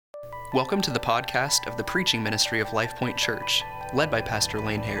Welcome to the podcast of the preaching ministry of Life Point Church, led by Pastor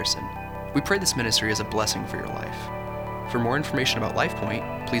Lane Harrison. We pray this ministry is a blessing for your life. For more information about Life Point,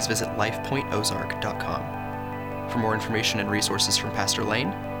 please visit lifepointozark.com. For more information and resources from Pastor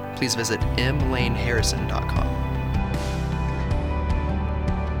Lane, please visit mlaneharrison.com.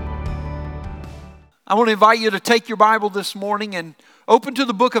 I want to invite you to take your Bible this morning and open to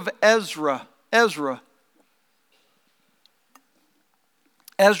the book of Ezra. Ezra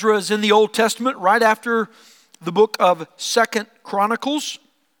is in the Old Testament, right after the book of 2 Chronicles.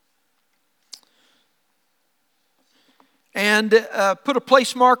 And put a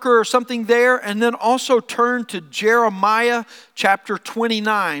place marker or something there, and then also turn to Jeremiah chapter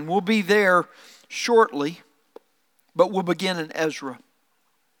 29. We'll be there shortly, but we'll begin in Ezra.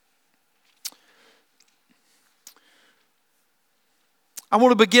 I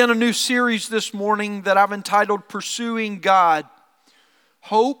want to begin a new series this morning that I've entitled Pursuing God.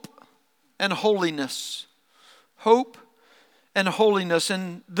 Hope and holiness. Hope and holiness.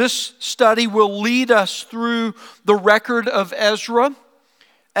 And this study will lead us through the record of Ezra.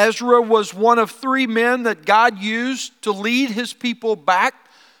 Ezra was one of three men that God used to lead his people back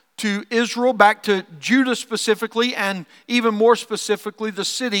to Israel, back to Judah specifically, and even more specifically, the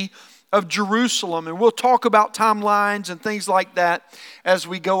city of Jerusalem. And we'll talk about timelines and things like that as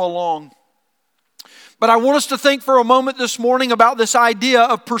we go along. But I want us to think for a moment this morning about this idea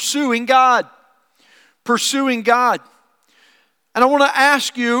of pursuing God. Pursuing God. And I want to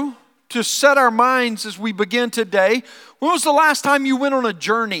ask you to set our minds as we begin today. When was the last time you went on a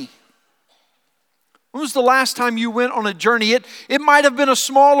journey? When was the last time you went on a journey? It might have been a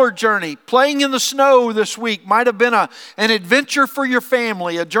smaller journey. Playing in the snow this week might have been an adventure for your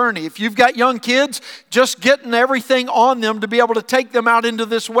family, a journey. If you've got young kids, just getting everything on them to be able to take them out into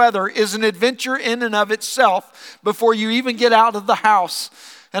this weather is an adventure in and of itself before you even get out of the house.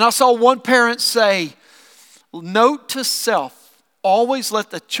 And I saw one parent say, note to self, always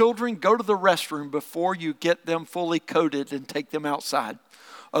let the children go to the restroom before you get them fully coated and take them outside.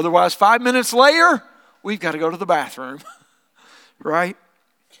 Otherwise, 5 minutes later, we've got to go to the bathroom, right?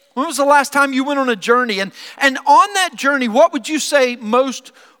 When was the last time you went on a journey? And on that journey, what would you say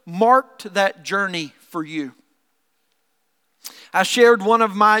most marked that journey for you? I shared one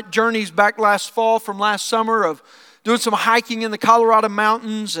of my journeys back last fall from last summer of doing some hiking in the Colorado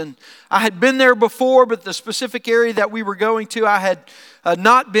mountains. And I had been there before, but the specific area that we were going to, I had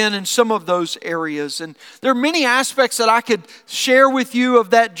not been in some of those areas. And there are many aspects that I could share with you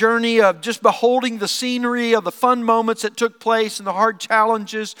of that journey, of just beholding the scenery, of the fun moments that took place and the hard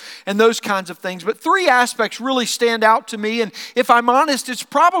challenges and those kinds of things. But three aspects really stand out to me. And if I'm honest, it's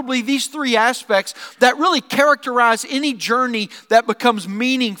probably these three aspects that really characterize any journey that becomes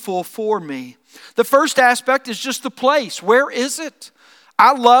meaningful for me. The first aspect is just the place. Where is it?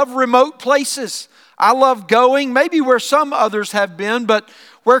 I love remote places. I love going, maybe where some others have been, but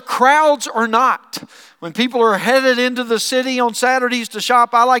where crowds are not. When people are headed into the city on Saturdays to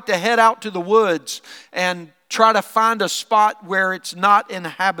shop, I like to head out to the woods and try to find a spot where it's not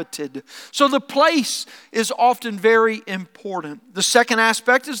inhabited. So the place is often very important. The second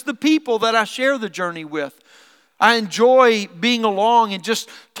aspect is the people that I share the journey with. I enjoy being along and just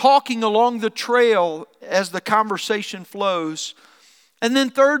talking along the trail as the conversation flows. And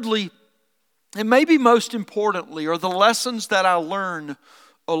then thirdly, and maybe most importantly, are the lessons that I learn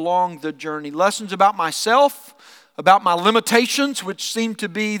along the journey. Lessons about myself, about my limitations, which seem to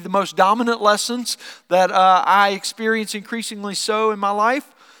be the most dominant lessons that I experience increasingly so in my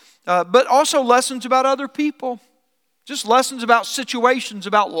life. But also lessons about other people. Just lessons about situations,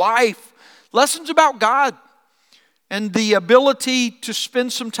 about life. Lessons about God. And the ability to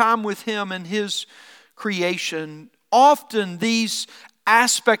spend some time with Him and His creation. Often these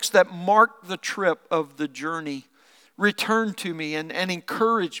aspects that mark the trip of the journey return to me and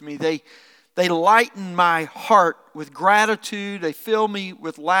encourage me. They lighten my heart with gratitude. They fill me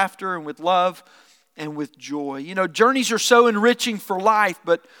with laughter and with love and with joy. You know, journeys are so enriching for life,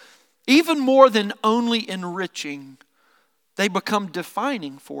 but even more than only enriching, they become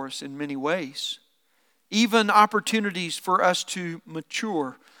defining for us in many ways. Even opportunities for us to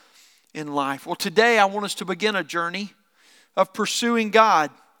mature in life. Well, today I want us to begin a journey of pursuing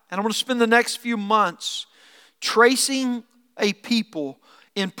God. And I want to spend the next few months tracing a people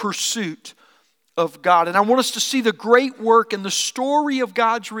in pursuit of God. And I want us to see the great work and the story of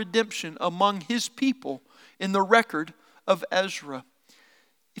God's redemption among His people in the record of Ezra.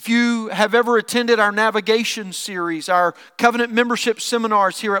 If you have ever attended our navigation series, our covenant membership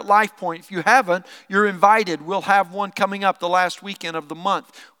seminars here at Life Point, if you haven't, you're invited. We'll have one coming up the last weekend of the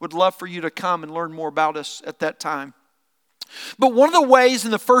month. Would love for you to come and learn more about us at that time. But one of the ways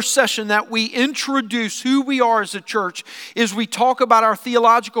in the first session that we introduce who we are as a church is we talk about our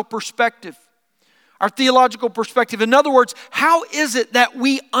theological perspective. Our theological perspective. In other words, how is it that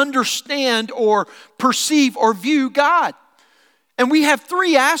we understand or perceive or view God? And we have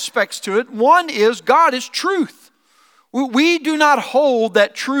three aspects to it. One is God is truth. We do not hold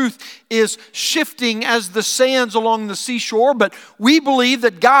that truth is shifting as the sands along the seashore, but we believe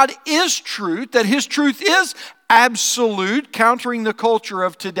that God is truth, that His truth is absolute, countering the culture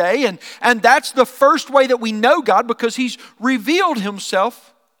of today. And that's the first way that we know God, because He's revealed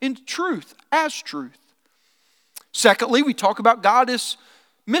Himself in truth, as truth. Secondly, we talk about God as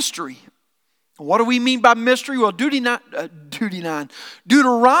mystery. What do we mean by mystery? Well, Deuteronomy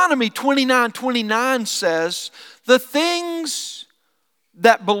 29:29 says, the things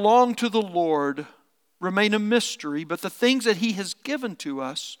that belong to the Lord remain a mystery, but the things that He has given to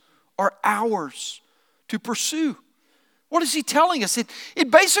us are ours to pursue. What is He telling us? It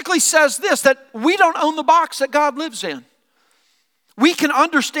basically says this, that we don't own the box that God lives in. We can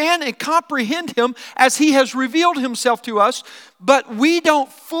understand and comprehend Him as He has revealed Himself to us, but we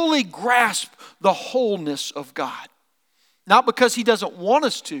don't fully grasp the wholeness of God. Not because He doesn't want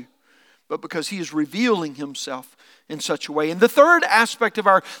us to, but because He is revealing Himself in such a way. And the third aspect of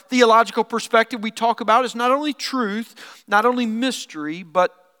our theological perspective we talk about is not only truth, not only mystery,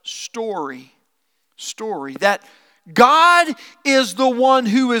 but story. Story. That God is the one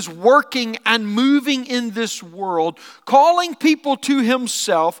who is working and moving in this world, calling people to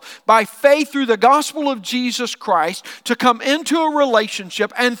Himself by faith through the gospel of Jesus Christ to come into a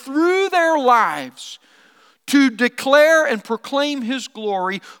relationship, and through their lives to declare and proclaim His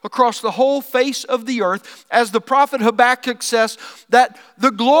glory across the whole face of the earth. As the prophet Habakkuk says, that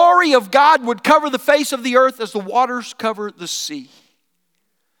the glory of God would cover the face of the earth as the waters cover the sea.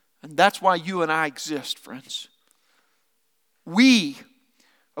 And that's why you and I exist, friends. We,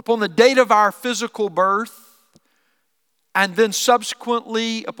 upon the date of our physical birth, and then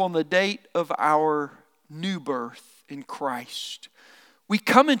subsequently upon the date of our new birth in Christ, we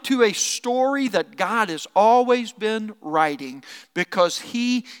come into a story that God has always been writing, because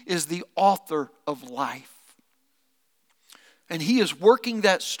He is the author of life. And He is working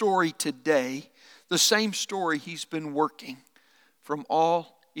that story today, the same story He's been working from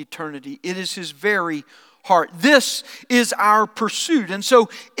all eternity. It is His very heart. This is our pursuit. And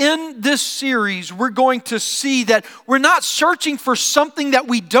so in this series, we're going to see that we're not searching for something that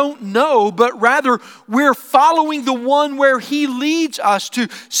we don't know, but rather we're following the one where He leads us to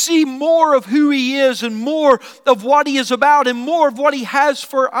see more of who He is, and more of what He is about, and more of what He has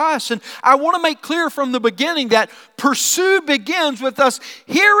for us. And I want to make clear from the beginning that pursue begins with us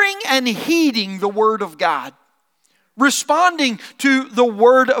hearing and heeding the Word of God. Responding to the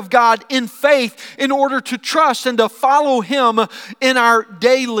Word of God in faith in order to trust and to follow Him in our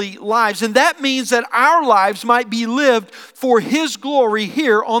daily lives. And that means that our lives might be lived for His glory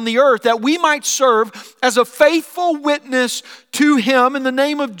here on the earth, that we might serve as a faithful witness to Him in the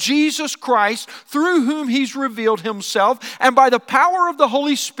name of Jesus Christ, through whom He's revealed Himself, and by the power of the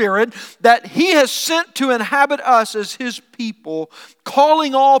Holy Spirit that He has sent to inhabit us as His people,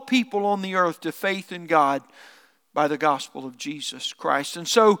 calling all people on the earth to faith in God by the gospel of Jesus Christ. And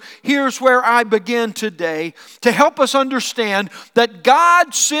so here's where I begin today, to help us understand that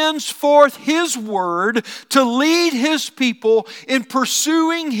God sends forth His Word to lead His people in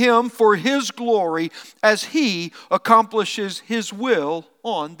pursuing Him for His glory as He accomplishes His will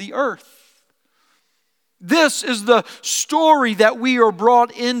on the earth. This is the story that we are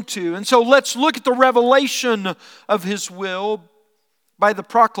brought into. And so let's look at the revelation of His will by the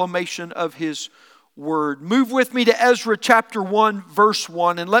proclamation of His Word. Move with me to Ezra chapter 1, verse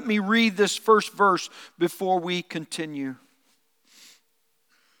 1, and let me read this first verse before we continue.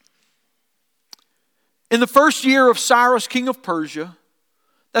 In the first year of Cyrus, king of Persia,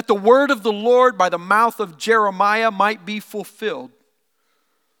 that the word of the Lord by the mouth of Jeremiah might be fulfilled,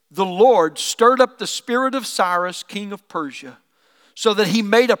 the Lord stirred up the spirit of Cyrus, king of Persia, so that he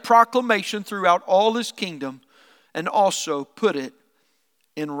made a proclamation throughout all his kingdom, and also put it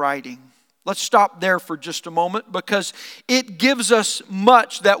in writing. Let's stop there for just a moment, because it gives us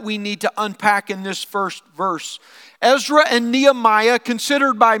much that we need to unpack in this first verse. Ezra and Nehemiah,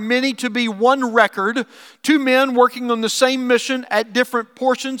 considered by many to be one record, two men working on the same mission at different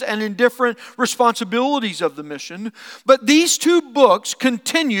portions and in different responsibilities of the mission. But these two books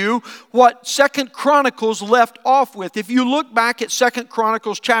continue what 2 Chronicles left off with. If you look back at 2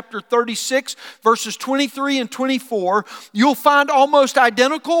 Chronicles chapter 36, verses 23 and 24, you'll find almost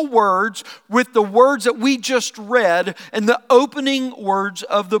identical words with the words that we just read in the opening words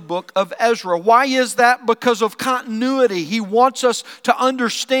of the book of Ezra. Why is that? Because of continuity. He wants us to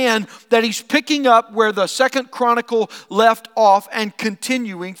understand that he's picking up where the Second Chronicle left off and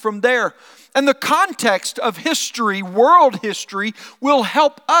continuing from there. And the context of history, world history, will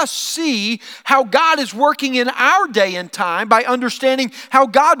help us see how God is working in our day and time by understanding how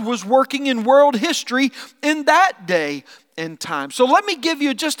God was working in world history in that day and time. So let me give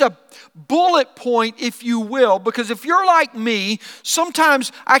you just a bullet point, if you will, because if you're like me,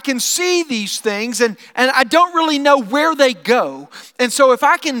 sometimes I can see these things and I don't really know where they go. And so if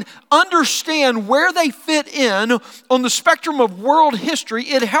I can understand where they fit in on the spectrum of world history,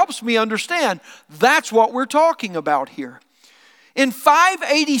 it helps me understand that's what we're talking about here. In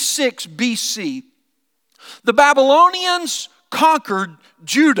 586 BC, the Babylonians conquered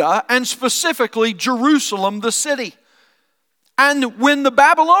Judah and specifically Jerusalem, the city. And when the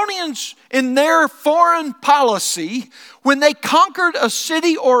Babylonians, in their foreign policy, when they conquered a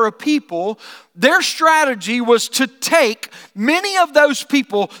city or a people, their strategy was to take many of those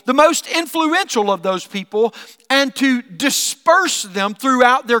people, the most influential of those people, and to disperse them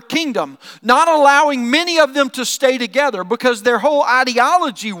throughout their kingdom, not allowing many of them to stay together, because their whole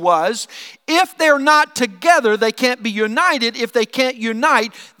ideology was, if they're not together, they can't be united. If they can't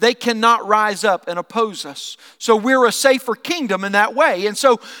unite, they cannot rise up and oppose us. So we're a safer kingdom in that way. And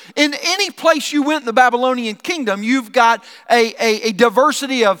so in any place you went in the Babylonian kingdom, you've got a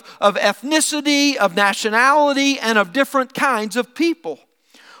diversity of ethnicity, of nationality, and of different kinds of people.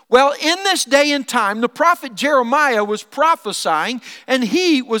 Well, in this day and time, the prophet Jeremiah was prophesying, and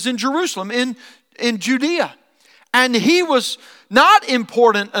he was in Jerusalem, in Judea. And he was not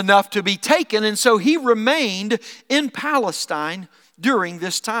important enough to be taken, and so he remained in Palestine during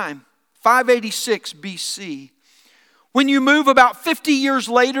this time, 586 BC. When you move about 50 years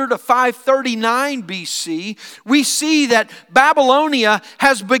later to 539 BC, we see that Babylonia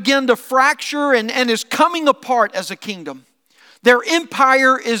has begun to fracture and is coming apart as a kingdom. Their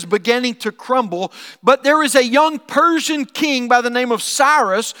empire is beginning to crumble, but there is a young Persian king by the name of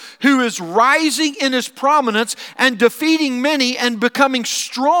Cyrus who is rising in his prominence and defeating many and becoming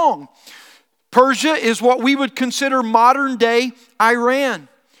strong. Persia is what we would consider modern day Iran.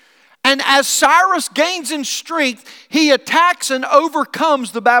 And as Cyrus gains in strength, he attacks and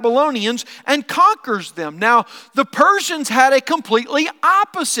overcomes the Babylonians and conquers them. Now, the Persians had a completely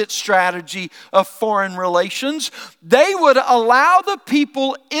opposite strategy of foreign relations. They would allow the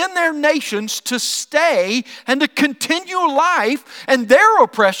people in their nations to stay and to continue life, and their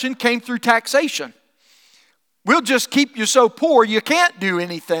oppression came through taxation. We'll just keep you so poor you can't do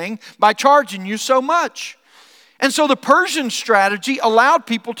anything by charging you so much. And so the Persian strategy allowed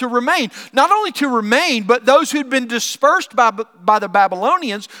people to remain. Not only to remain, but those who'd been dispersed by the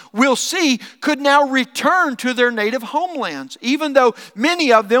Babylonians, we'll see, could now return to their native homelands, even though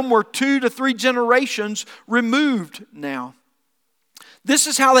many of them were 2 to 3 generations removed now. This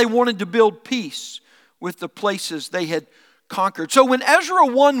is how they wanted to build peace with the places they had conquered. So when Ezra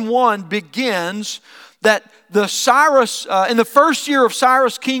 1:1 begins, that the Cyrus, in the first year of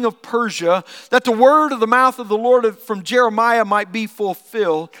Cyrus, king of Persia, that the word of the mouth of the Lord from Jeremiah might be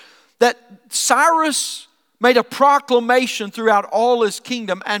fulfilled, that Cyrus made a proclamation throughout all his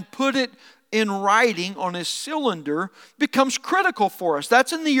kingdom and put it in writing on his cylinder, becomes critical for us.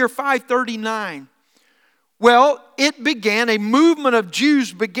 That's in the year 539. Well, a movement of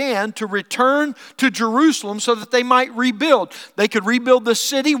Jews began to return to Jerusalem so that they might rebuild. They could rebuild the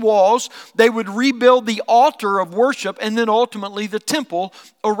city walls, they would rebuild the altar of worship, and then ultimately the temple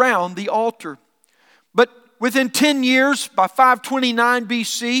around the altar. But within 10 years, by 529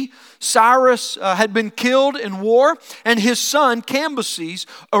 BC, Cyrus had been killed in war, and his son Cambyses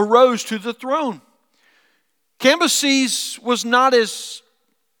arose to the throne. Cambyses was not as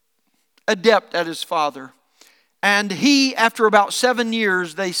adept as his father. And he, after about 7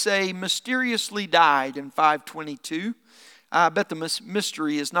 years, they say, mysteriously died in 522. I bet the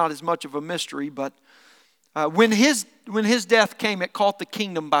mystery is not as much of a mystery, but when his death came, it caught the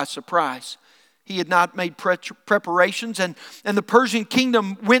kingdom by surprise. He had not made preparations, and the Persian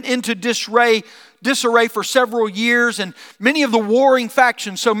kingdom went into disarray for several years, and many of the warring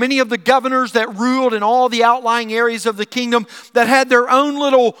factions, so many of the governors that ruled in all the outlying areas of the kingdom that had their own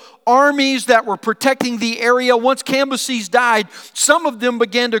little armies that were protecting the area. Once Cambyses died, some of them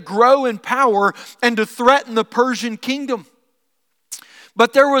began to grow in power and to threaten the Persian kingdom.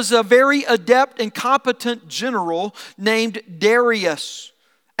 But there was a very adept and competent general named Darius.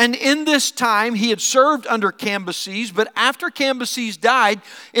 And in this time, he had served under Cambyses, but after Cambyses died,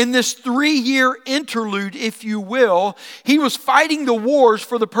 in this 3-year interlude, if you will, he was fighting the wars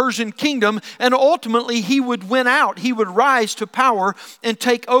for the Persian kingdom, and ultimately he would win out. He would rise to power and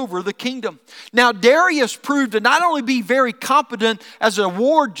take over the kingdom. Now, Darius proved to not only be very competent as a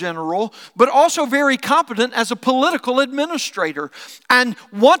war general, but also very competent as a political administrator. And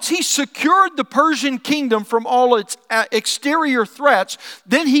once he secured the Persian kingdom from all its exterior threats,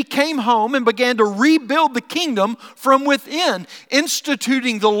 then he came home and began to rebuild the kingdom from within,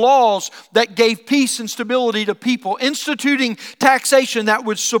 instituting the laws that gave peace and stability to people, instituting taxation that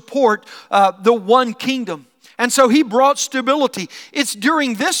would support the one kingdom. And so he brought stability. It's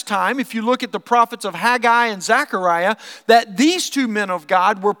during this time, if you look at the prophets of Haggai and Zechariah, that these two men of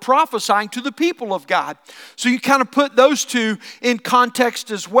God were prophesying to the people of God. So you kind of put those two in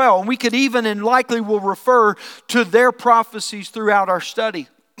context as well. And we could even and likely will refer to their prophecies throughout our study.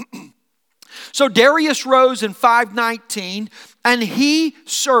 So Darius rose in 519, and he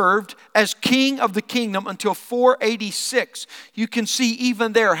served as king of the kingdom until 486. You can see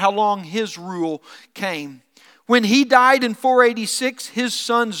even there how long his rule came. When he died in 486, his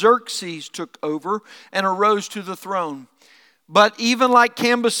son Xerxes took over and arose to the throne. But even like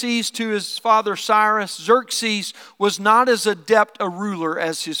Cambyses to his father Cyrus, Xerxes was not as adept a ruler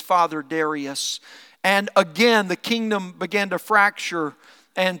as his father Darius. And again, the kingdom began to fracture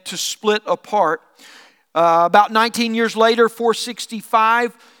and to split apart. About 19 years later,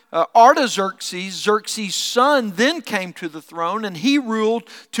 465, Artaxerxes, Xerxes' son, then came to the throne, and he ruled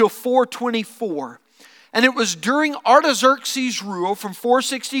till 424. And it was during Artaxerxes' rule from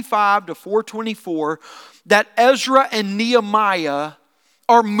 465 to 424 that Ezra and Nehemiah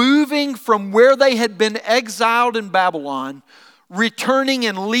are moving from where they had been exiled in Babylon, returning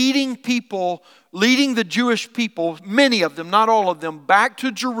and leading the Jewish people, many of them, not all of them, back to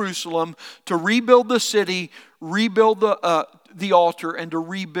Jerusalem to rebuild the city, rebuild the altar, and to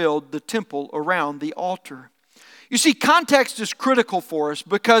rebuild the temple around the altar. You see, context is critical for us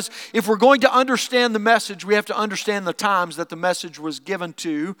because if we're going to understand the message, we have to understand the times that the message was given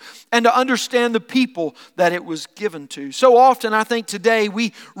to and to understand the people that it was given to. So often, I think today,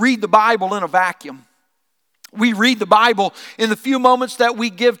 we read the Bible in a vacuum. We read the Bible in the few moments that we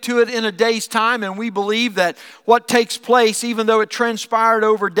give to it in a day's time, and we believe that what takes place, even though it transpired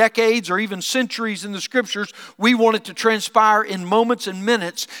over decades or even centuries in the Scriptures, we want it to transpire in moments and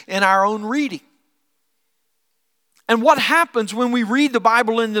minutes in our own reading. And what happens when we read the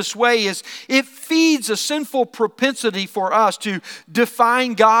Bible in this way is it feeds a sinful propensity for us to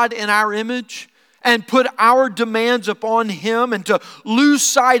define God in our image and put our demands upon Him and to lose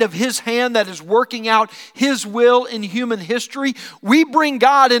sight of His hand that is working out His will in human history. We bring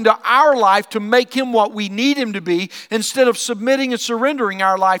God into our life to make Him what we need Him to be instead of submitting and surrendering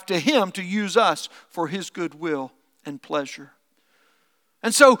our life to Him to use us for His good will and pleasure.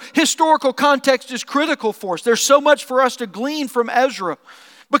 And so historical context is critical for us. There's so much for us to glean from Ezra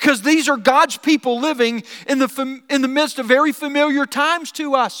because these are God's people living in the midst of very familiar times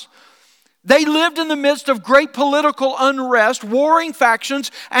to us. They lived in the midst of great political unrest, warring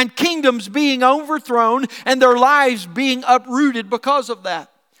factions, and kingdoms being overthrown and their lives being uprooted because of that.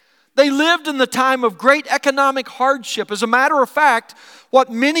 They lived in the time of great economic hardship. As a matter of fact,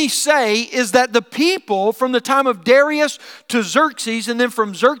 what many say is that the people from the time of Darius to Xerxes and then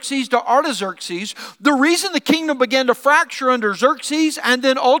from Xerxes to Artaxerxes, the reason the kingdom began to fracture under Xerxes and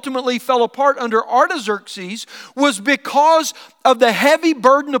then ultimately fell apart under Artaxerxes was because of the heavy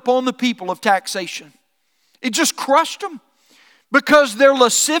burden upon the people of taxation. It just crushed them. Because their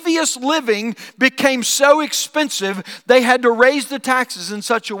lascivious living became so expensive, they had to raise the taxes in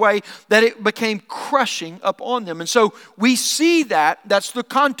such a way that it became crushing upon them. And so we see that's the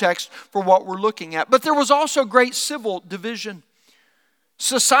context for what we're looking at. But there was also great civil division.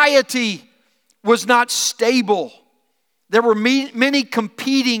 Society was not stable. There were many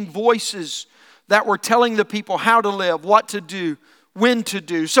competing voices that were telling the people how to live, what to do, when to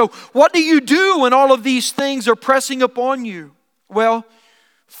do. So what do you do when all of these things are pressing upon you? Well,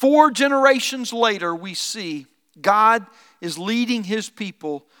 4 generations later, we see God is leading His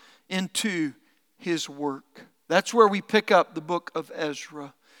people into His work. That's where we pick up the book of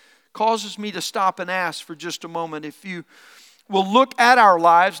Ezra. Causes me to stop and ask for just a moment. If you will look at our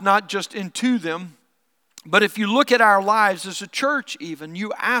lives, not just into them, but if you look at our lives as a church even,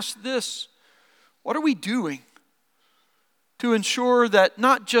 you ask this: what are we doing to ensure that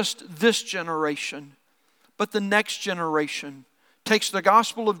not just this generation, but the next generation takes the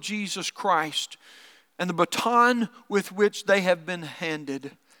gospel of Jesus Christ and the baton with which they have been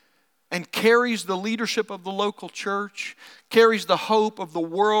handed and carries the leadership of the local church, carries the hope of the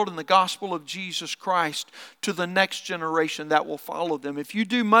world and the gospel of Jesus Christ to the next generation that will follow them. If you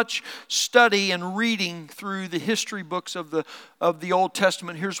do much study and reading through the history books of the Old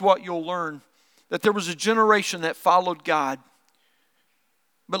Testament, here's what you'll learn. That there was a generation that followed God.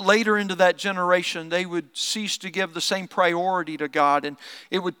 But later into that generation, they would cease to give the same priority to God. And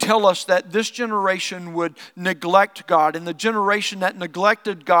it would tell us that this generation would neglect God. And the generation that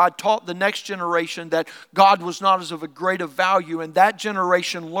neglected God taught the next generation that God was not as of a great of value. And that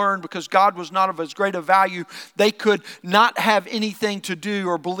generation learned, because God was not of as great a value, they could not have anything to do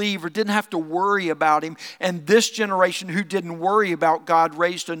or believe or didn't have to worry about Him. And this generation who didn't worry about God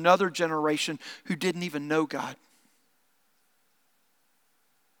raised another generation who didn't even know God.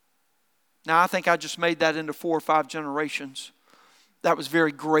 Now, I think I just made that into 4 or 5 generations. That was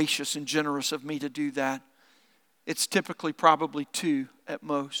very gracious and generous of me to do that. It's typically probably 2 at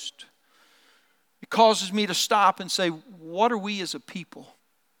most. It causes me to stop and say, what are we as a people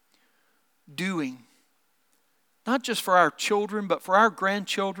doing? Not just for our children, but for our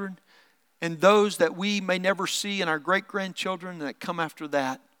grandchildren and those that we may never see, and our great-grandchildren that come after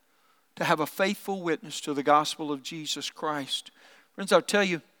that, to have a faithful witness to the gospel of Jesus Christ. Friends, I'll tell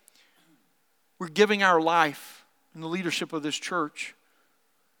you, we're giving our life in the leadership of this church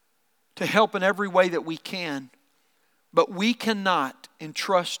to help in every way that we can. But we cannot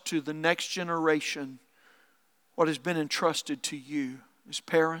entrust to the next generation what has been entrusted to you as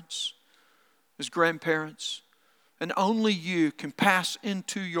parents, as grandparents. And only you can pass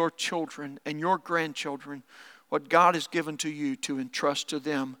into your children and your grandchildren what God has given to you to entrust to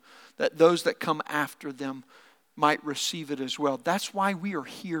them, that those that come after them might receive it as well. That's why we are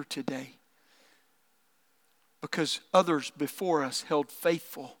here today. Because others before us held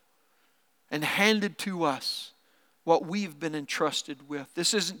faithful and handed to us what we've been entrusted with.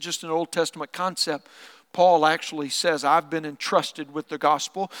 This isn't just an Old Testament concept. Paul actually says, I've been entrusted with the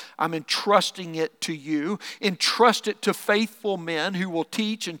gospel. I'm entrusting it to you. Entrust it to faithful men who will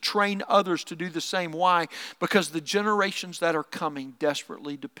teach and train others to do the same. Why? Because the generations that are coming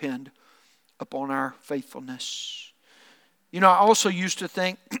desperately depend upon our faithfulness. You know, I also used to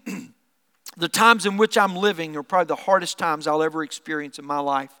think the times in which I'm living are probably the hardest times I'll ever experience in my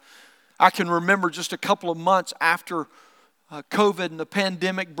life. I can remember just a couple of months after COVID and the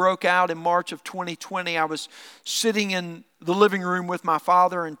pandemic broke out in March of 2020, I was sitting in the living room with my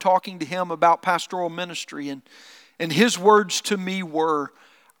father and talking to him about pastoral ministry. And his words to me were,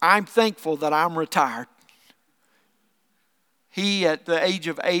 I'm thankful that I'm retired. He, at the age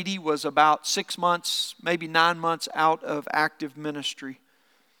of 80, was about 6 months, maybe 9 months out of active ministry.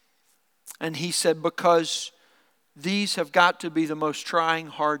 And he said, because these have got to be the most trying,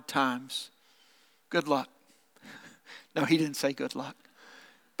 hard times. Good luck. No, he didn't say good luck.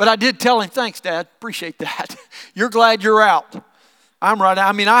 But I did tell him, thanks, Dad. Appreciate that. You're glad you're out. I'm right.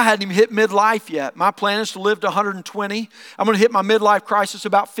 I mean, I hadn't even hit midlife yet. My plan is to live to 120. I'm going to hit my midlife crisis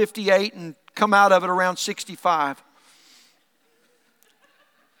about 58 and come out of it around 65.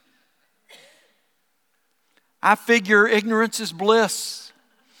 I figure ignorance is bliss.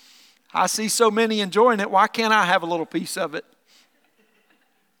 I see so many enjoying it. Why can't I have a little piece of it?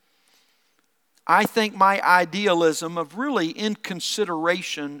 I think my idealism of really in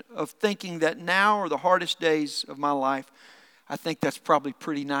consideration of thinking that now are the hardest days of my life, I think that's probably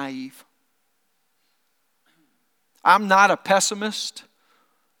pretty naive. I'm not a pessimist.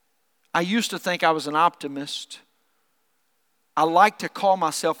 I used to think I was an optimist. I like to call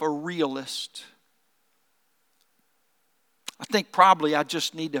myself a realist. I think probably I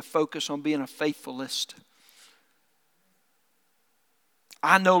just need to focus on being a faithfulist.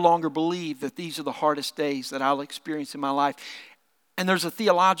 I no longer believe that these are the hardest days that I'll experience in my life. And there's a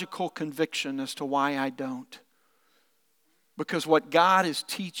theological conviction as to why I don't. Because what God is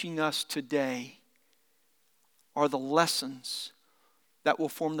teaching us today are the lessons that will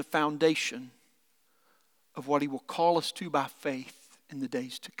form the foundation of what He will call us to by faith in the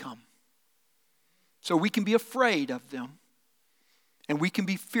days to come. So we can be afraid of them. And we can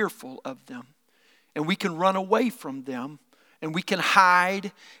be fearful of them. And we can run away from them. And we can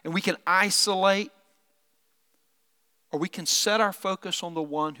hide. And we can isolate. Or we can set our focus on the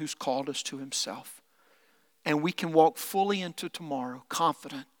one who's called us to Himself. And we can walk fully into tomorrow,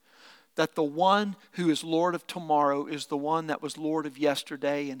 confident that the one who is Lord of tomorrow is the one that was Lord of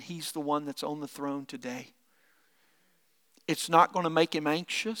yesterday. And He's the one that's on the throne today. It's not going to make Him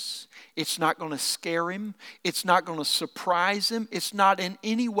anxious. It's not going to scare Him. It's not going to surprise Him. It's not in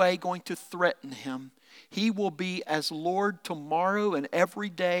any way going to threaten Him. He will be as Lord tomorrow and every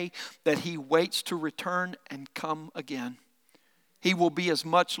day that He waits to return and come again. He will be as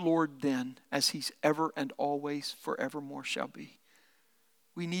much Lord then as He's ever and always forevermore shall be.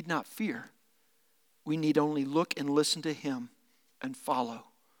 We need not fear. We need only look and listen to Him and follow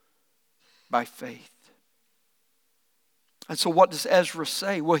by faith. And so what does Ezra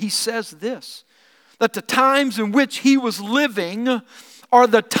say? Well, he says this, that the times in which he was living are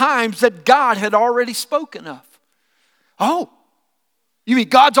the times that God had already spoken of. Oh, you mean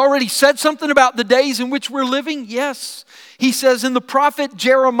God's already said something about the days in which we're living? Yes. He says in the prophet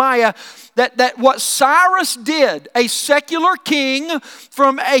Jeremiah that what Cyrus did, a secular king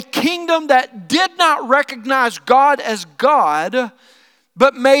from a kingdom that did not recognize God as God,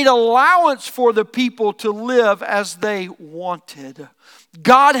 but made allowance for the people to live as they wanted.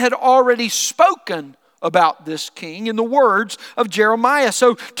 God had already spoken about this king in the words of Jeremiah.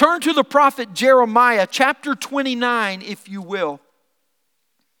 So turn to the prophet Jeremiah, chapter 29, if you will.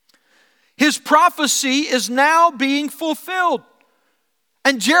 His prophecy is now being fulfilled.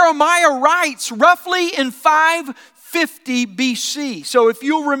 And Jeremiah writes roughly in 550 BC. So if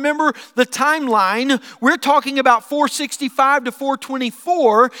you'll remember the timeline, we're talking about 465 to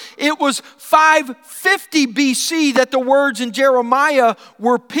 424. It was 550 BC that the words in Jeremiah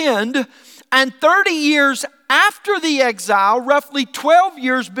were penned. And 30 years after the exile, roughly 12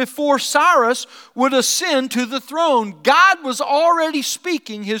 years before Cyrus would ascend to the throne, God was already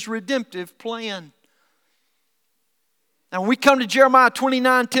speaking His redemptive plan. Now when we come to Jeremiah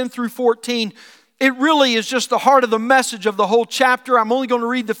 29, 10 through 14, it really is just the heart of the message of the whole chapter. I'm only going to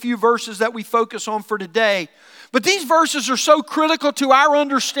read the few verses that we focus on for today. But these verses are so critical to our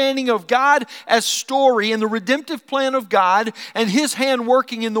understanding of God as story and the redemptive plan of God and His hand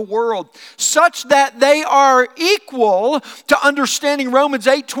working in the world, such that they are equal to understanding Romans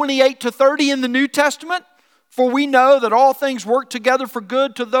 8, 28 to 30 in the New Testament. For we know that all things work together for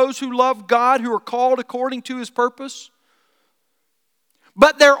good to those who love God, who are called according to His purpose.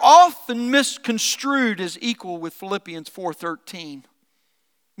 But they're often misconstrued as equal with Philippians 4:13.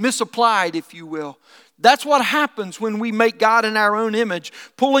 Misapplied, if you will. That's what happens when we make God in our own image,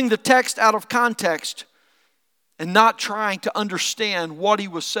 pulling the text out of context and not trying to understand what He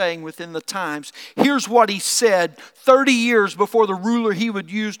was saying within the times. Here's what He said 30 years before the ruler He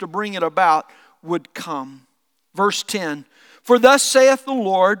would use to bring it about would come. Verse 10, for thus saith the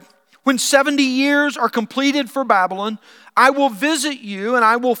Lord, when 70 years are completed for Babylon, I will visit you and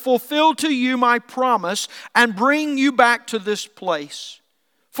I will fulfill to you my promise and bring you back to this place.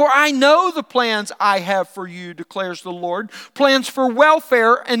 For I know the plans I have for you, declares the Lord, plans for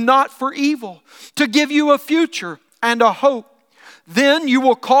welfare and not for evil, to give you a future and a hope. Then you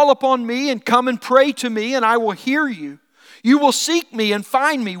will call upon me and come and pray to me, and I will hear you. You will seek me and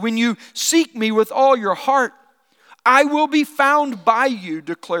find me when you seek me with all your heart. I will be found by you,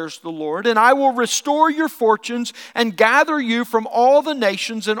 declares the Lord, and I will restore your fortunes and gather you from all the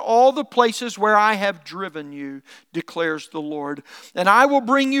nations and all the places where I have driven you, declares the Lord. And I will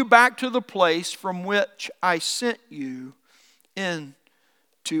bring you back to the place from which I sent you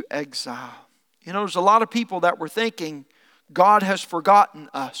into exile. You know, there's a lot of people that were thinking God has forgotten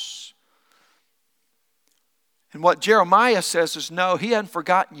us. And what Jeremiah says is, no, He hasn't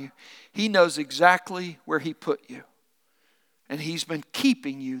forgotten you. He knows exactly where He put you. And He's been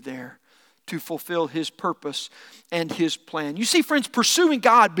keeping you there to fulfill His purpose and His plan. You see, friends, pursuing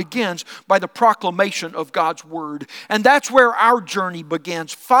God begins by the proclamation of God's Word. And that's where our journey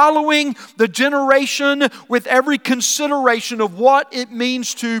begins. Following the generation with every consideration of what it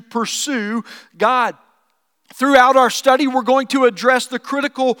means to pursue God. Throughout our study, we're going to address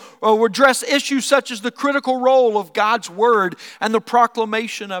issues such as the critical role of God's Word and the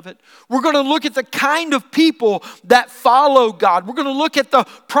proclamation of it. We're going to look at the kind of people that follow God. We're going to look at the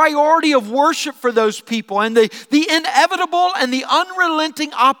priority of worship for those people and the inevitable and the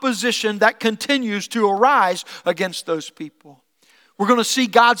unrelenting opposition that continues to arise against those people. We're going to see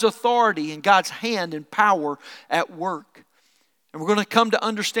God's authority and God's hand and power at work. And we're going to come to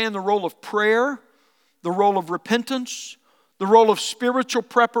understand the role of prayer, the role of repentance, the role of spiritual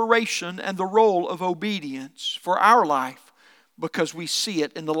preparation, and the role of obedience for our life, because we see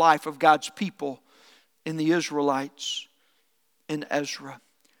it in the life of God's people, in the Israelites, in Ezra.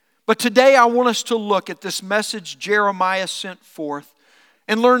 But today I want us to look at this message Jeremiah sent forth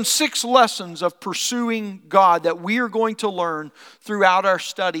and learn 6 lessons of pursuing God that we are going to learn throughout our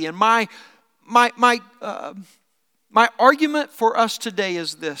study. And my argument for us today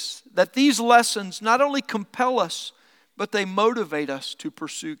is this, that these lessons not only compel us, but they motivate us to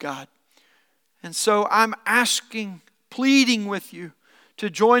pursue God. And so I'm pleading with you to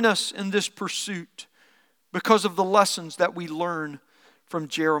join us in this pursuit because of the lessons that we learn from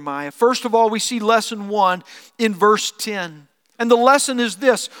Jeremiah. First of all, we see lesson 1 in verse 10. And the lesson is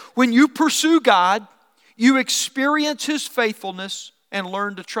this: when you pursue God, you experience His faithfulness and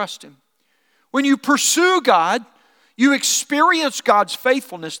learn to trust Him. When you pursue God, you experience God's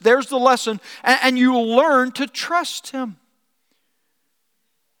faithfulness. There's the lesson. And you learn to trust Him.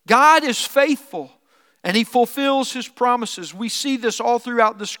 God is faithful and He fulfills His promises. We see this all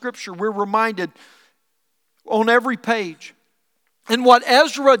throughout the Scripture. We're reminded on every page. And what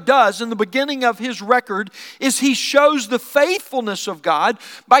Ezra does in the beginning of his record is he shows the faithfulness of God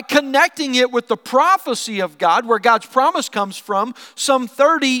by connecting it with the prophecy of God, where God's promise comes from some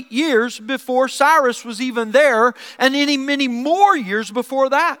 30 years before Cyrus was even there, and many more years before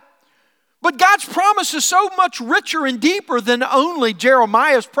that. But God's promise is so much richer and deeper than only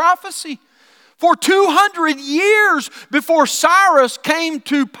Jeremiah's prophecy. For 200 years before Cyrus came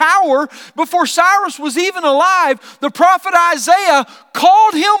to power, before Cyrus was even alive, the prophet Isaiah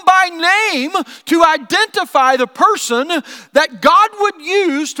called him by name to identify the person that God would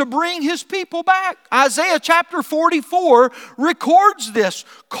use to bring His people back. Isaiah chapter 44 records this,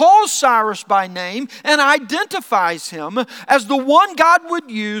 calls Cyrus by name, and identifies him as the one God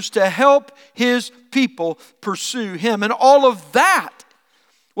would use to help His people pursue Him. And all of that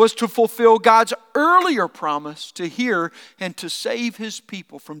was to fulfill God's earlier promise to hear and to save His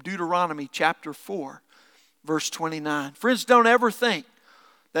people from Deuteronomy chapter 4, verse 29. Friends, don't ever think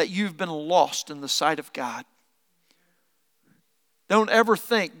that you've been lost in the sight of God. Don't ever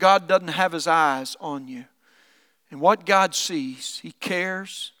think God doesn't have His eyes on you. And what God sees, He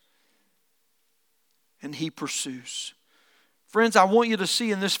cares and He pursues. Friends, I want you to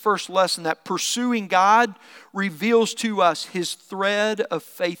see in this first lesson that pursuing God reveals to us His thread of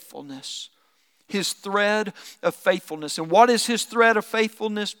faithfulness. His thread of faithfulness. And what is His thread of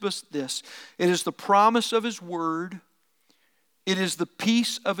faithfulness but this? It is the promise of His word. It is the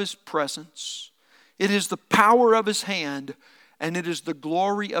peace of His presence. It is the power of His hand. And it is the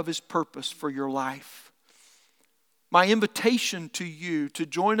glory of His purpose for your life. My invitation to you to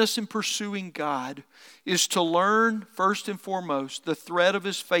join us in pursuing God is to learn, first and foremost, the thread of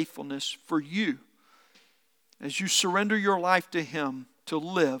His faithfulness for you as you surrender your life to Him to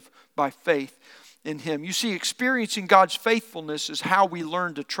live by faith in Him. You see, experiencing God's faithfulness is how we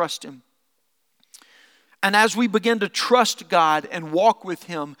learn to trust Him. And as we begin to trust God and walk with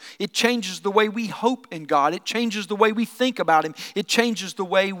Him, it changes the way we hope in God. It changes the way we think about Him. It changes the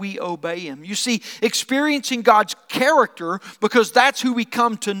way we obey Him. You see, experiencing God's character, because that's who we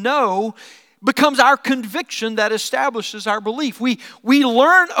come to know, becomes our conviction that establishes our belief. We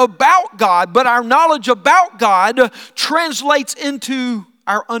learn about God, but our knowledge about God translates into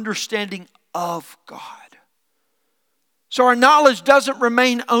our understanding of God. So our knowledge doesn't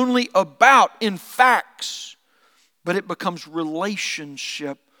remain only about in facts, but it becomes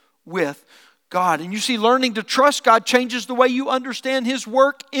relationship with God. And you see, learning to trust God changes the way you understand His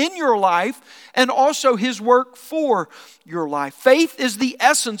work in your life and also His work for your life. Faith is the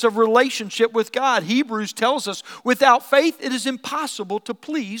essence of relationship with God. Hebrews tells us, without faith it is impossible to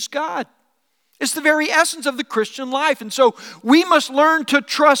please God. It's the very essence of the Christian life. And so we must learn to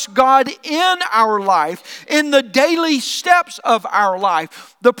trust God in our life, in the daily steps of our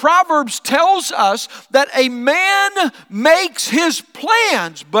life. The Proverbs tells us that a man makes his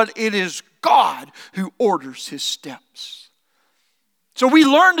plans, but it is God who orders his steps. So we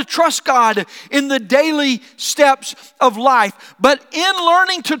learn to trust God in the daily steps of life. But in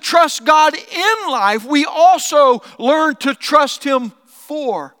learning to trust God in life, we also learn to trust Him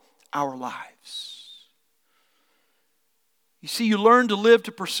for our lives. You see, you learn to live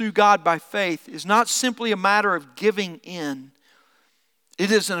to pursue God by faith is not simply a matter of giving in.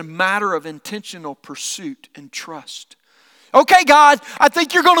 It is a matter of intentional pursuit and trust. Okay, God, I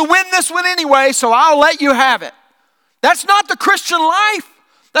think you're going to win this one anyway, so I'll let you have it. That's not the Christian life.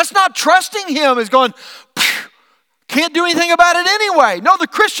 That's not trusting Him as going, can't do anything about it anyway. No, the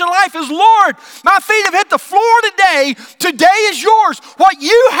Christian life is, Lord, my feet have hit the floor today. Today is yours. What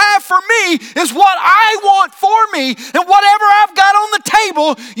you have for me is what I want for me. And whatever I've got on the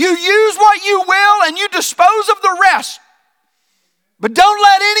table, you use what you will and you dispose of the rest. But don't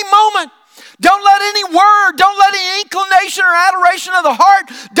let any moment, don't let any word, don't let any inclination or adoration of the heart,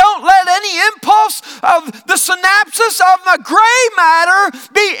 don't let any impulse of the synapses of the gray matter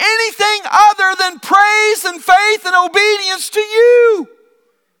be anything other than praise and faith and obedience to you.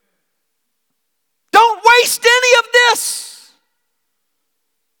 Don't waste any of this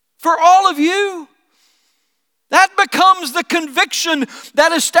for all of you. That becomes the conviction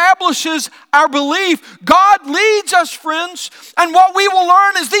that establishes our belief. God leads us, friends. And what we will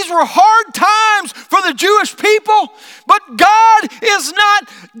learn is these were hard times for the Jewish people. But God is not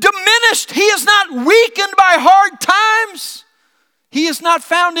diminished. He is not weakened by hard times. He is not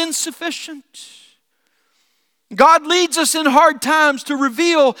found insufficient. God leads us in hard times to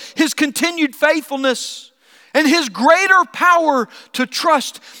reveal His continued faithfulness and His greater power to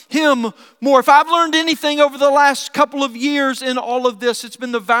trust Him more. If I've learned anything over the last couple of years in all of this, it's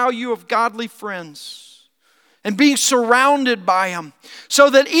been the value of godly friends and being surrounded by them, so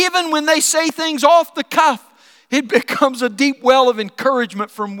that even when they say things off the cuff, it becomes a deep well of encouragement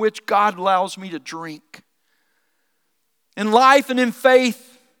from which God allows me to drink. In life and in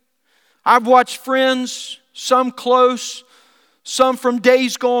faith, I've watched friends, some close, some from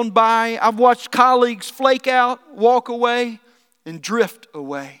days gone by. I've watched colleagues flake out, walk away, and drift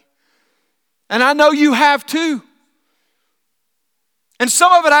away. And I know you have too. And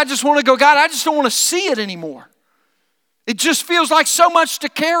some of it I just want to go, God, I just don't want to see it anymore. It just feels like so much to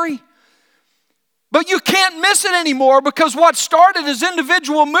carry. But you can't miss it anymore, because what started as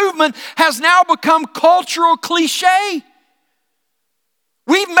individual movement has now become cultural cliche.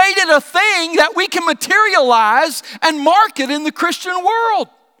 We've made it a thing that we can materialize and market in the Christian world.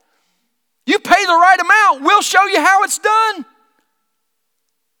 You pay the right amount, we'll show you how it's done.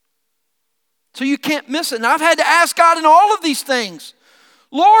 So you can't miss it. And I've had to ask God in all of these things,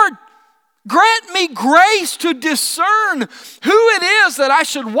 Lord, grant me grace to discern who it is that I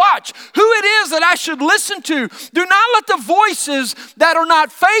should watch, who it is that I should listen to. Do not let the voices that are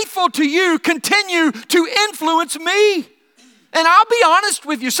not faithful to you continue to influence me. And I'll be honest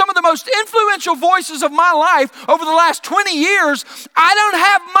with you, some of the most influential voices of my life over the last 20 years, I don't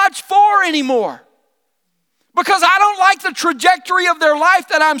have much for anymore. Because I don't like the trajectory of their life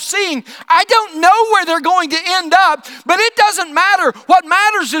that I'm seeing. I don't know where they're going to end up, but it doesn't matter. What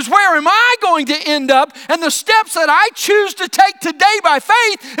matters is, where am I going to end up? And the steps that I choose to take today by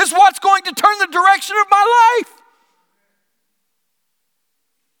faith is what's going to turn the direction of my life.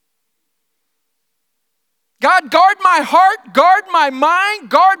 God, guard my heart, guard my mind,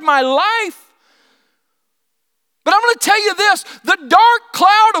 guard my life. But I'm going to tell you this, the dark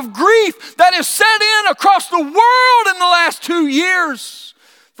cloud of grief that has set in across the world in the last 2 years,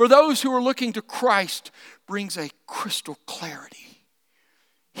 for those who are looking to Christ, brings a crystal clarity.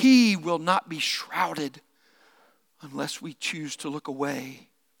 He will not be shrouded unless we choose to look away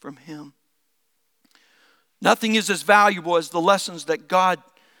from Him. Nothing is as valuable as the lessons that God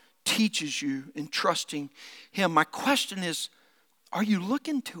teaches you in trusting Him. My question is, are you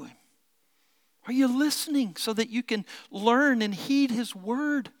looking to Him? Are you listening so that you can learn and heed His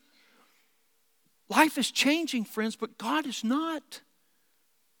word? Life is changing, friends, but God is not.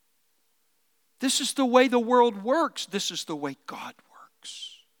 This is the way the world works. This is the way God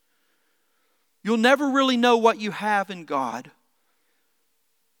works. You'll never really know what you have in God.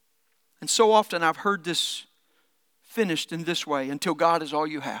 And so often I've heard this finished in this way: until God is all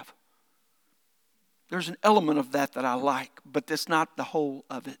you have. There's an element of that I like, but that's not the whole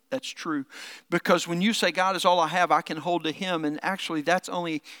of it. That's true. Because when you say God is all I have, I can hold to Him, and actually that's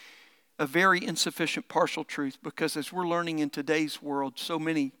only a very insufficient partial truth, because as we're learning in today's world, so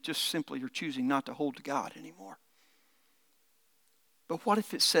many just simply are choosing not to hold to God anymore. But what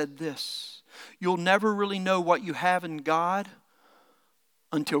if it said this? You'll never really know what you have in God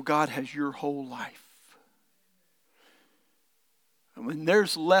until God has your whole life. And when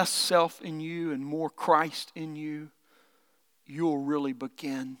there's less self in you and more Christ in you, you'll really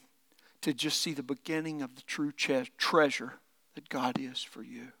begin to just see the beginning of the true treasure that God is for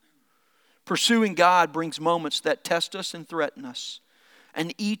you. Pursuing God brings moments that test us and threaten us,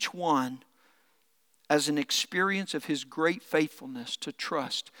 and each one as an experience of His great faithfulness to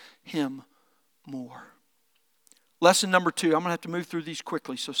trust Him more. Lesson number 2. I'm going to have to move through these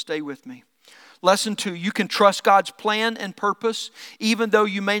quickly, so stay with me. Lesson 2, you can trust God's plan and purpose even though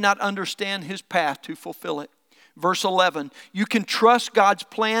you may not understand His path to fulfill it. Verse 11, you can trust God's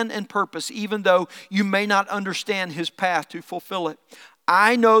plan and purpose even though you may not understand His path to fulfill it.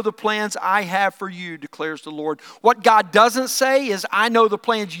 I know the plans I have for you, declares the Lord. What God doesn't say is, I know the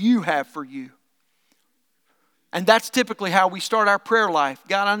plans you have for you. And that's typically how we start our prayer life.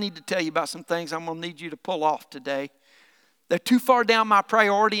 God, I need to tell you about some things I'm going to need you to pull off today. They're too far down my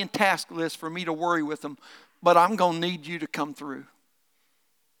priority and task list for me to worry with them, but I'm going to need you to come through.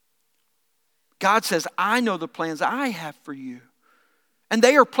 God says, I know the plans I have for you. And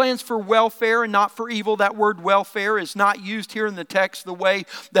they are plans for welfare and not for evil. That word welfare is not used here in the text the way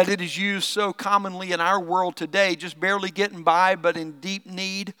that it is used so commonly in our world today, just barely getting by but in deep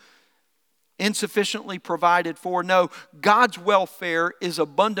need, insufficiently provided for. No, God's welfare is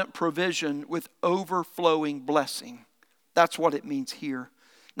abundant provision with overflowing blessing. That's what it means here.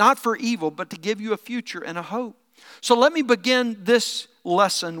 Not for evil, but to give you a future and a hope. So let me begin this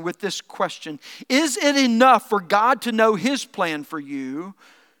lesson with this question. Is it enough for God to know His plan for you,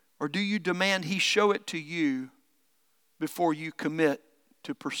 or do you demand He show it to you before you commit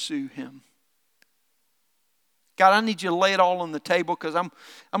to pursue Him? God, I need you to lay it all on the table, because I'm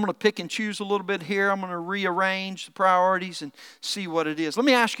going to pick and choose a little bit here. I'm going to rearrange the priorities and see what it is. Let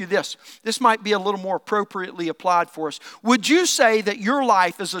me ask you this. This might be a little more appropriately applied for us. Would you say that your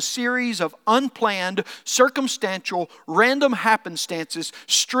life is a series of unplanned, circumstantial, random happenstances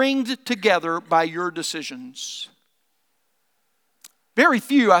stringed together by your decisions? Very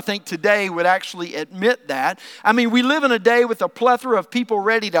few, I think, today would actually admit that. I mean, we live in a day with a plethora of people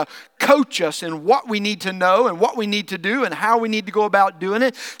ready to coach us in what we need to know and what we need to do and how we need to go about doing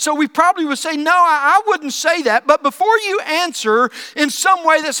it. So we probably would say, no, I wouldn't say that. But before you answer in some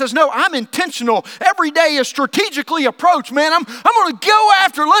way that says, no, I'm intentional, every day is strategically approached, man, I'm going to go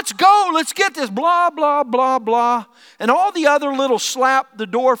after, let's go, let's get this, blah, blah, blah, blah. And all the other little slap the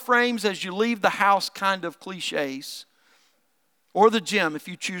door frames as you leave the house kind of cliches. Or the gym if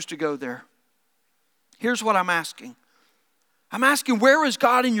you choose to go there. Here's what I'm asking. I'm asking, where is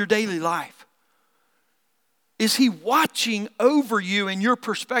God in your daily life? Is He watching over you in your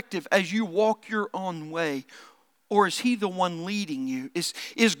perspective as you walk your own way? Or is He the one leading you?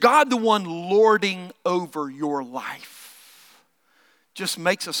 Is God the one lording over your life? Just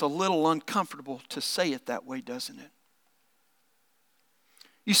makes us a little uncomfortable to say it that way, doesn't it?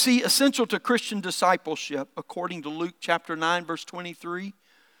 You see, essential to Christian discipleship, according to Luke chapter 9, verse 23,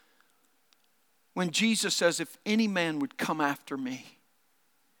 when Jesus says, if any man would come after me,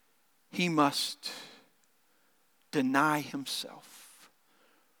 he must deny himself.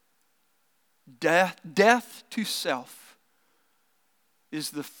 Death to self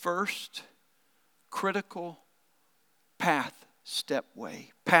is the first critical pathway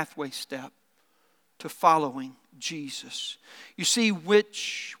step to following Jesus. You see,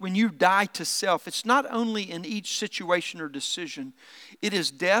 when you die to self, it's not only in each situation or decision, it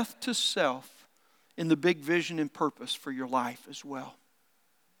is death to self in the big vision and purpose for your life as well,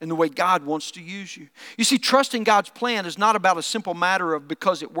 in the way God wants to use you. You see, trusting God's plan is not about a simple matter of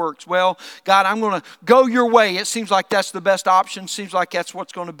because it works. Well, God, I'm going to go your way. It seems like that's the best option. Seems like that's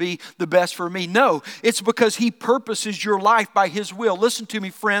what's going to be the best for me. No, it's because He purposes your life by His will. Listen to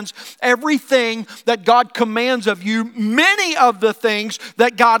me, friends. Everything that God commands of you, many of the things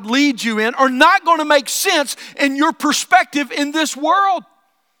that God leads you in are not going to make sense in your perspective in this world.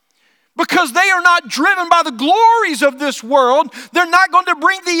 Because they are not driven by the glories of this world. They're not going to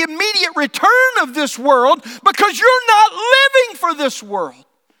bring the immediate return of this world, because you're not living for this world.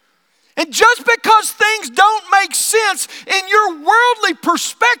 And just because things don't make sense in your worldly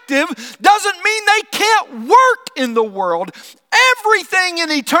perspective doesn't mean they can't work in the world. Everything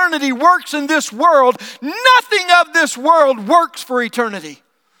in eternity works in this world. Nothing of this world works for eternity.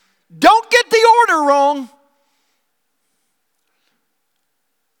 Don't get the order wrong.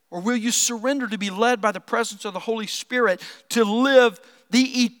 Or will you surrender to be led by the presence of the Holy Spirit to live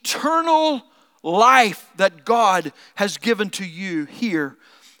the eternal life that God has given to you here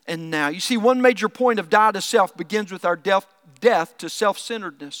and now? You see, one major point of die to self begins with our death to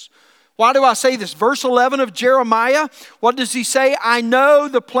self-centeredness. Why do I say this? Verse 11 of Jeremiah, what does he say? I know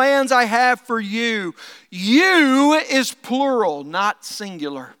the plans I have for you. You is plural, not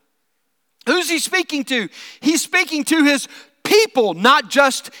singular. Who's he speaking to? He's speaking to his people, not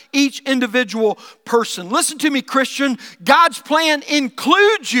just each individual person. Listen to me, Christian. God's plan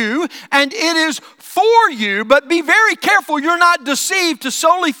includes you and it is for you, but be very careful you're not deceived to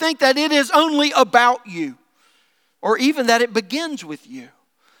solely think that it is only about you or even that it begins with you.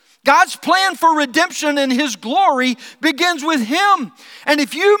 God's plan for redemption and His glory begins with Him. And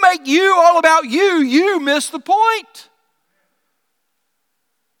if you make you all about you, you miss the point.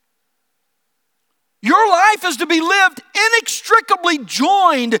 Your life is to be lived inextricably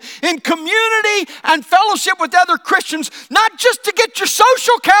joined in community and fellowship with other Christians, not just to get your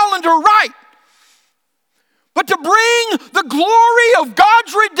social calendar right, but to bring the glory of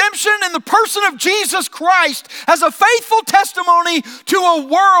God's redemption in the person of Jesus Christ as a faithful testimony to a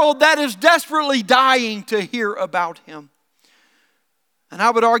world that is desperately dying to hear about Him. And I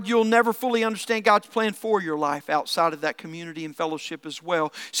would argue you'll never fully understand God's plan for your life outside of that community and fellowship as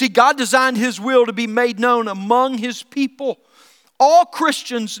well. See, God designed His will to be made known among His people. All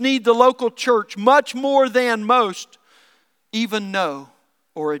Christians need the local church much more than most even know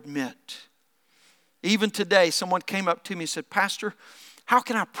or admit. Even today, someone came up to me and said, Pastor, how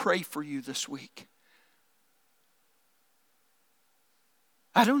can I pray for you this week?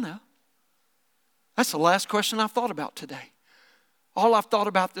 I don't know. That's the last question I thought about today. All I've thought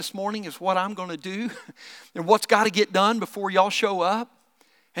about this morning is what I'm going to do and what's got to get done before y'all show up.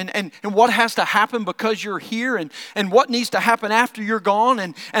 And what has to happen because you're here and what needs to happen after you're gone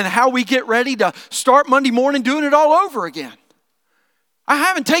and how we get ready to start Monday morning doing it all over again. I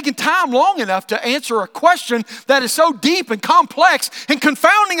haven't taken time long enough to answer a question that is so deep and complex and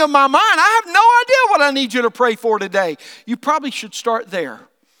confounding of my mind. I have no idea what I need you to pray for today. You probably should start there.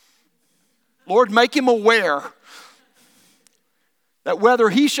 Lord, make him aware that whether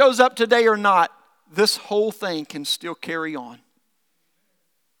he shows up today or not, this whole thing can still carry on.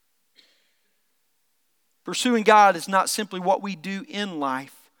 Pursuing God is not simply what we do in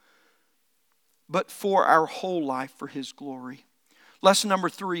life, but for our whole life for his glory. Lesson number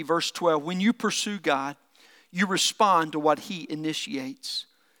 3, verse 12. When you pursue God, you respond to what he initiates.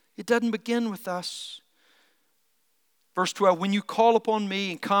 It doesn't begin with us. Verse 12, when you call upon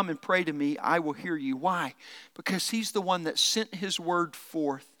me and come and pray to me, I will hear you. Why? Because he's the one that sent his word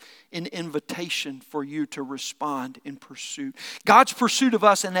forth in invitation for you to respond in pursuit. God's pursuit of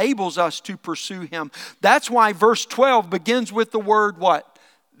us enables us to pursue him. That's why verse 12 begins with the word what?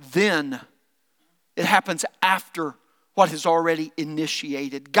 Then. It happens after what has already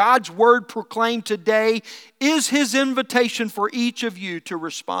initiated. God's word proclaimed today is his invitation for each of you to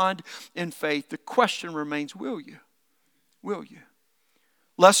respond in faith. The question remains, will you? Will you?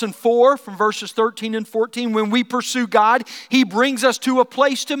 Lesson 4 from verses 13 and 14. When we pursue God, he brings us to a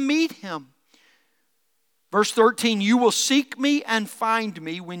place to meet him. Verse 13, you will seek me and find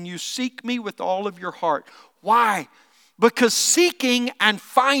me when you seek me with all of your heart. Why? Because seeking and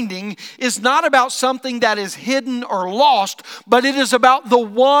finding is not about something that is hidden or lost, but it is about the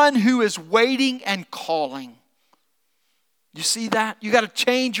one who is waiting and calling. You see that? You got to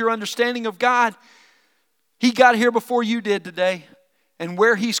change your understanding of God. He got here before you did today. And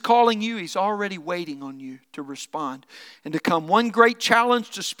where he's calling you, he's already waiting on you to respond and to come. One great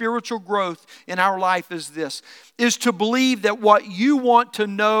challenge to spiritual growth in our life is this, is to believe that what you want to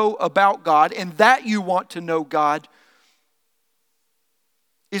know about God and that you want to know God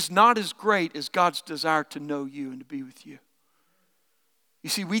is not as great as God's desire to know you and to be with you. You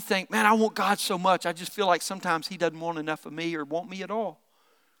see, we think, man, I want God so much. I just feel like sometimes he doesn't want enough of me or want me at all.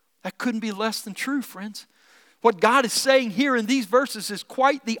 That couldn't be less than true, friends. What God is saying here in these verses is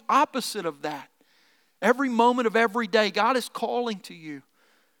quite the opposite of that. Every moment of every day, God is calling to you.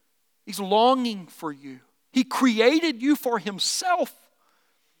 He's longing for you. He created you for himself.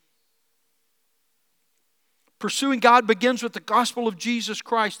 Pursuing God begins with the gospel of Jesus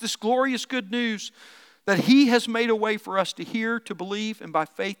Christ, this glorious good news that he has made a way for us to hear, to believe, and by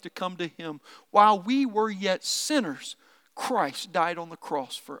faith to come to him. While we were yet sinners, Christ died on the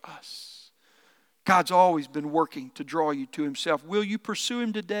cross for us. God's always been working to draw you to himself. Will you pursue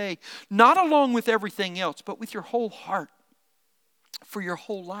him today? Not along with everything else, but with your whole heart, for your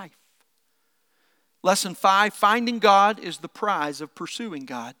whole life. Lesson 5, finding God is the prize of pursuing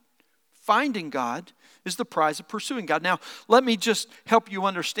God. Finding God is the prize of pursuing God. Now, let me just help you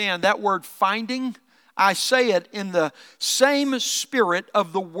understand that word finding. I say it in the same spirit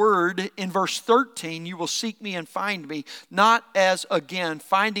of the word in verse 13, you will seek me and find me, not as, again,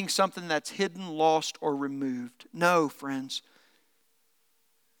 finding something that's hidden, lost, or removed. No, friends.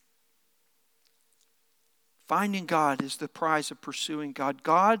 Finding God is the prize of pursuing God.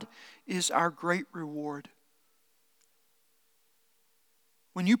 God is our great reward.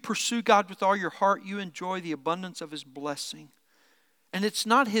 When you pursue God with all your heart, you enjoy the abundance of his blessing. And it's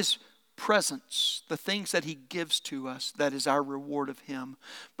not his presence, the things that he gives to us, that is our reward of him,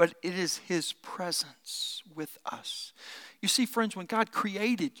 but it is his presence with us. You see, friends, when God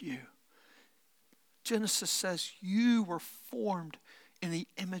created you, Genesis says you were formed in the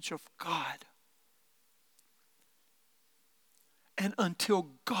image of God. And until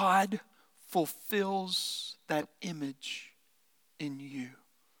God fulfills that image in you,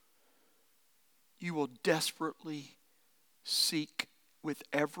 you will desperately seek with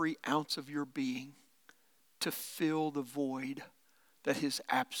every ounce of your being to fill the void that his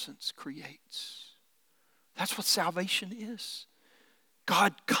absence creates. That's what salvation is.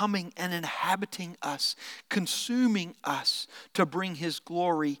 God coming and inhabiting us, consuming us to bring his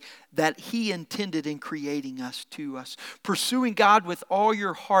glory that he intended in creating us to us. Pursuing God with all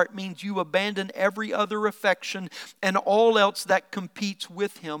your heart means you abandon every other affection and all else that competes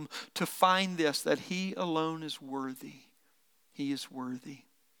with him to find this, that he alone is worthy. He is worthy.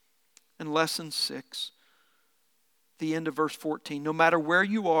 And lesson 6, the end of verse 14. No matter where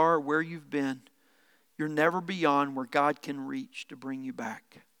you are or where you've been, you're never beyond where God can reach to bring you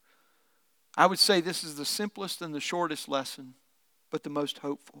back. I would say this is the simplest and the shortest lesson, but the most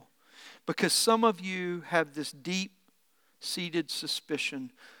hopeful. Because some of you have this deep deep-seated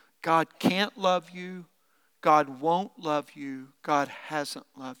suspicion. God can't love you. God won't love you. God hasn't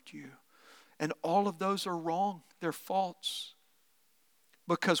loved you. And all of those are wrong. They're false.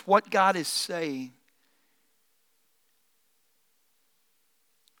 Because what God is saying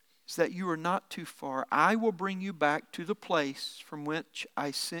is that you are not too far. I will bring you back to the place from which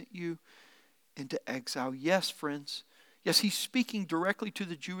I sent you into exile. Yes, friends. Yes, he's speaking directly to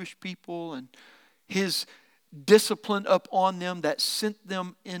the Jewish people and his discipline upon them that sent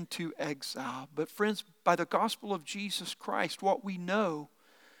them into exile. But friends, by the gospel of Jesus Christ, what we know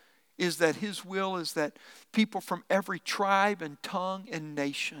is that his will is that people from every tribe and tongue and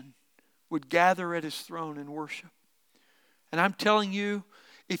nation would gather at his throne and worship. And I'm telling you,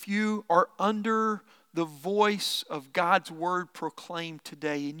 if you are under the voice of God's word proclaimed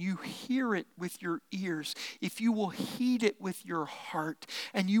today and you hear it with your ears, if you will heed it with your heart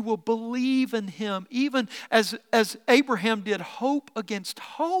and you will believe in him, even as Abraham did, hope against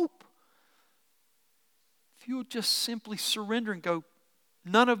hope, if you will just simply surrender and go,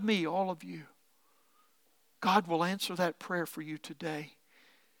 none of me, all of you, God will answer that prayer for you today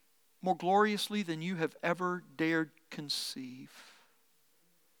more gloriously than you have ever dared conceive.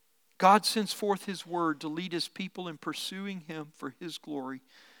 God sends forth his word to lead his people in pursuing him for his glory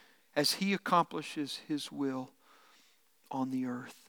as he accomplishes his will on the earth.